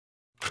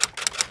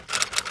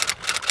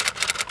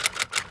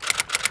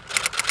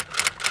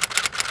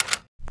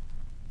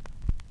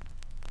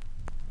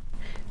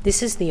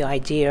This is the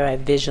idea I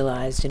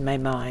visualized in my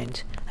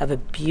mind of a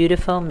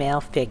beautiful male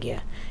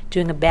figure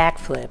doing a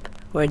backflip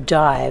or a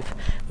dive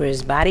where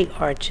his body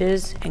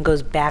arches and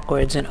goes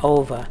backwards and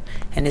over,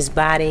 and his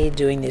body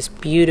doing this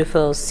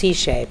beautiful C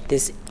shape,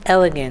 this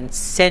elegant,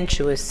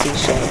 sensuous C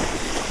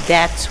shape.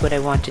 That's what I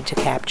wanted to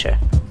capture.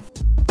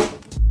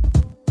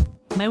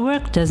 My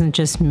work doesn't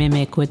just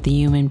mimic what the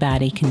human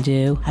body can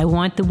do. I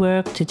want the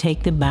work to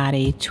take the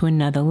body to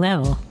another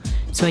level.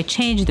 So I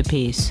change the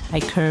piece. I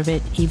curve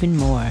it even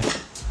more.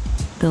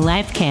 The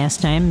life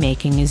cast I am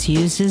making is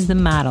used as the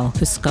model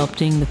for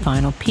sculpting the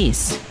final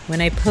piece.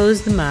 When I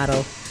pose the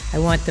model, I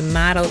want the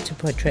model to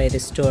portray the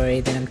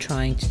story that I'm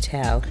trying to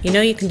tell. You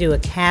know, you can do a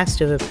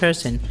cast of a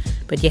person,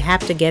 but you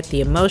have to get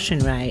the emotion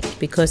right,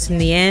 because in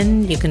the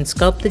end, you can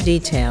sculpt the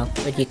detail,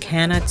 but you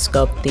cannot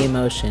sculpt the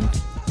emotion.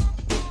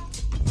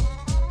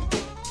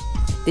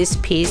 This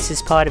piece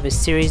is part of a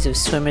series of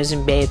swimmers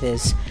and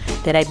bathers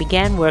that I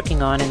began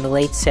working on in the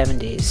late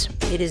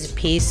 70s. It is a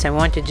piece I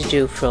wanted to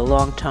do for a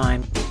long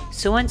time.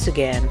 So once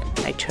again,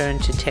 I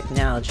turned to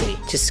technology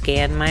to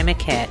scan my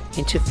maquette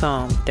into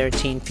foam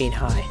 13 feet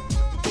high.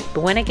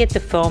 But when I get the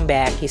foam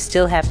back, you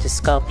still have to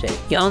sculpt it.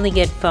 You only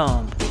get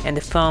foam, and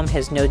the foam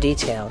has no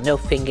detail, no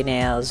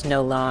fingernails,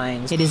 no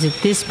lines. It is at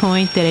this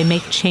point that I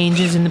make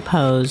changes in the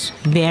pose,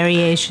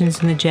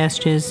 variations in the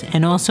gestures,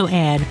 and also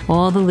add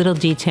all the little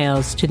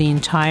details to the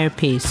entire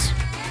piece.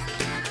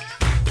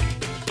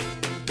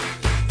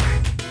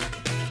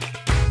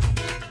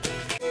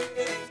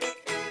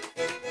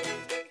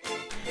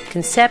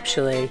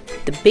 Conceptually,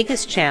 the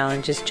biggest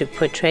challenge is to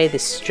portray the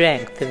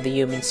strength of the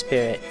human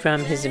spirit,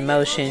 from his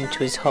emotion to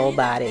his whole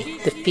body,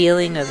 the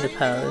feeling of the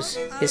pose,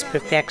 his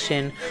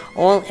perfection,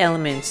 all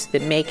elements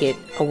that make it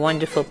a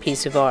wonderful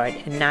piece of art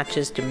and not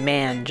just a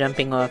man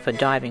jumping off a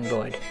diving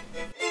board.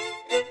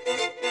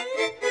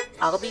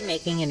 I'll be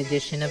making an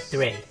edition of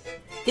 3.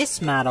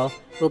 This model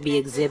will be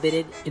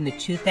exhibited in the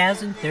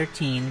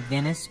 2013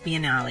 Venice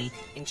Biennale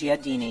in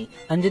Giardini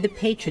under the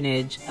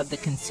patronage of the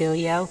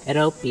Consiglio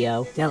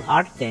Europeo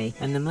dell'Arte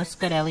and the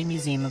Muscarelli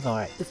Museum of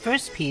Art. The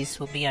first piece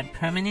will be on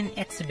permanent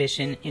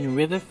exhibition in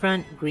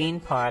Riverfront Green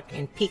Park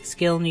in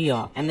Peekskill, New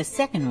York, and the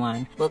second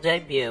one will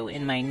debut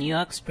in my New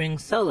York Spring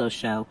solo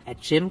show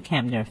at Jim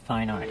Kemner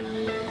Fine Art.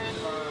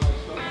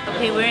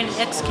 Okay, we're in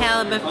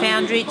Excalibur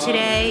Foundry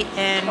today,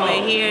 and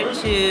we're here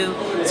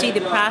to see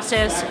the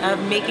process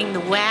of making the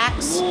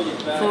wax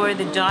for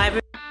the diver.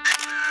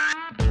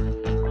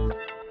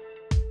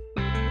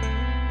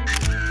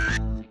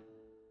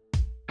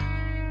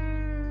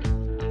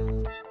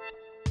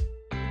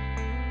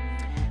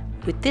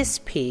 With this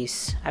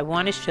piece, I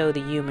want to show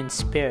the human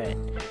spirit,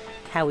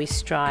 how we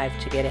strive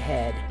to get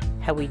ahead,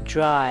 how we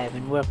drive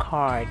and work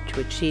hard to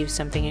achieve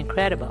something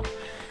incredible.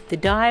 The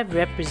dive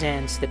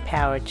represents the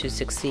power to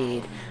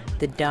succeed,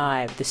 the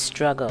dive, the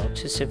struggle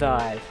to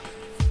survive.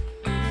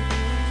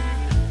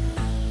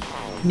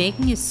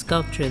 Making a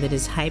sculpture that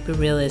is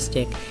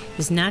hyper-realistic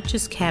is not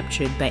just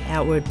captured by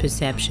outward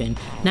perception,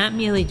 not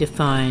merely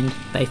defined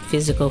by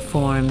physical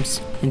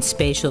forms and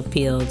spatial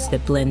fields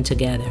that blend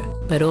together,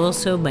 but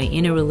also by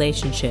inner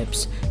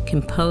relationships,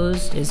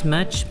 composed as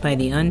much by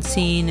the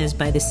unseen as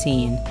by the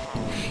seen.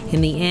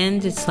 In the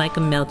end, it's like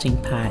a melting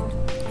pot,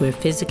 where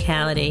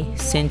physicality,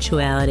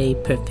 sensuality,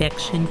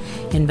 perfection,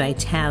 and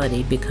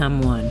vitality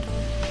become one.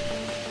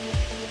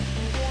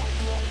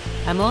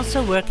 I'm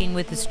also working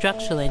with a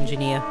structural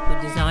engineer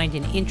who designed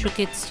an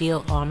intricate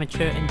steel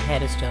armature and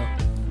pedestal.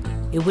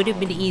 It would have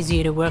been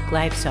easier to work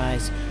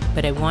life-size,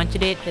 but I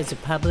wanted it as a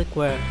public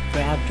work for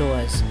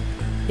outdoors.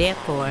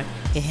 Therefore,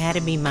 it had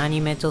to be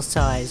monumental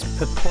size,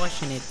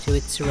 proportionate to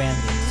its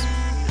surroundings.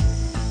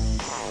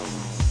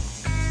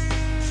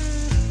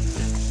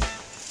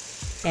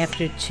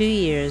 After 2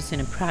 years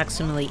and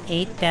approximately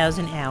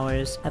 8,000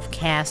 hours of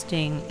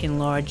casting,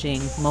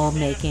 enlarging, mold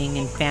making,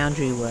 and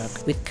foundry work,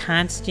 with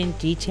constant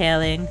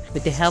detailing,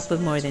 with the help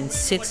of more than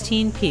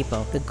 16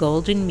 people, the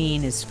Golden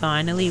Mean is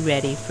finally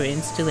ready for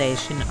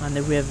installation on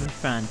the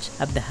riverfront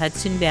of the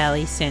Hudson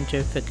Valley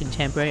Center for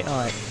Contemporary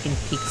Art in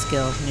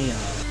Peekskill, New York.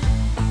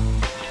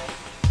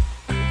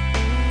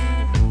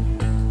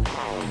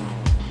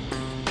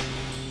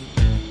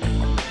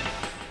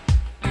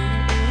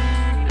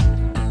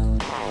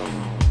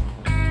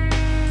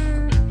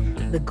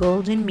 The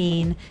Golden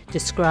Mean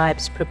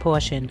describes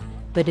proportion,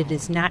 but it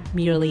is not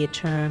merely a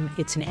term,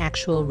 it's an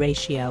actual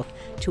ratio.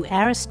 To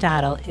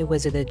Aristotle, it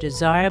was the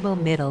desirable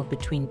middle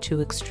between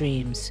two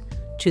extremes.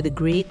 To the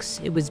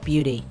Greeks, it was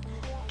beauty.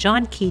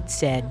 John Keats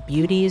said,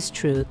 "Beauty is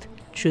truth,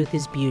 truth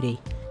is beauty."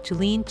 To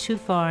lean too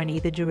far in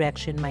either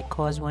direction might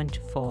cause one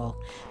to fall,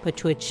 but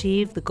to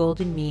achieve the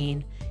Golden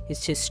Mean is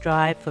to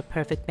strive for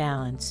perfect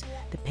balance,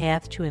 the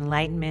path to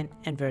enlightenment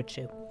and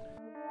virtue.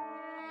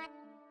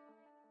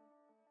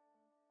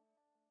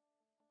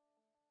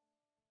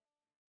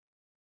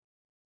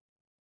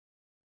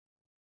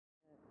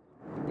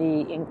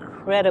 The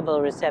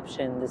incredible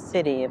reception the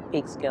city of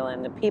Peekskill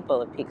and the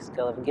people of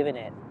Peekskill have given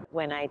it.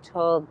 When I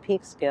told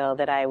Peekskill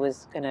that I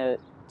was going to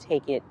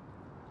take it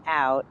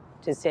out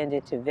to send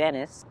it to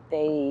Venice.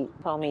 They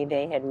told me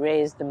they had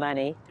raised the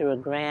money through a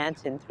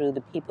grant and through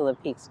the people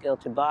of Peekskill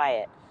to buy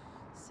it.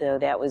 So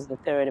that was the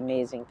third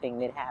amazing thing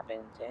that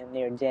happened, and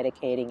they're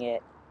dedicating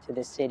it to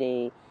the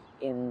city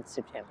in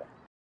September.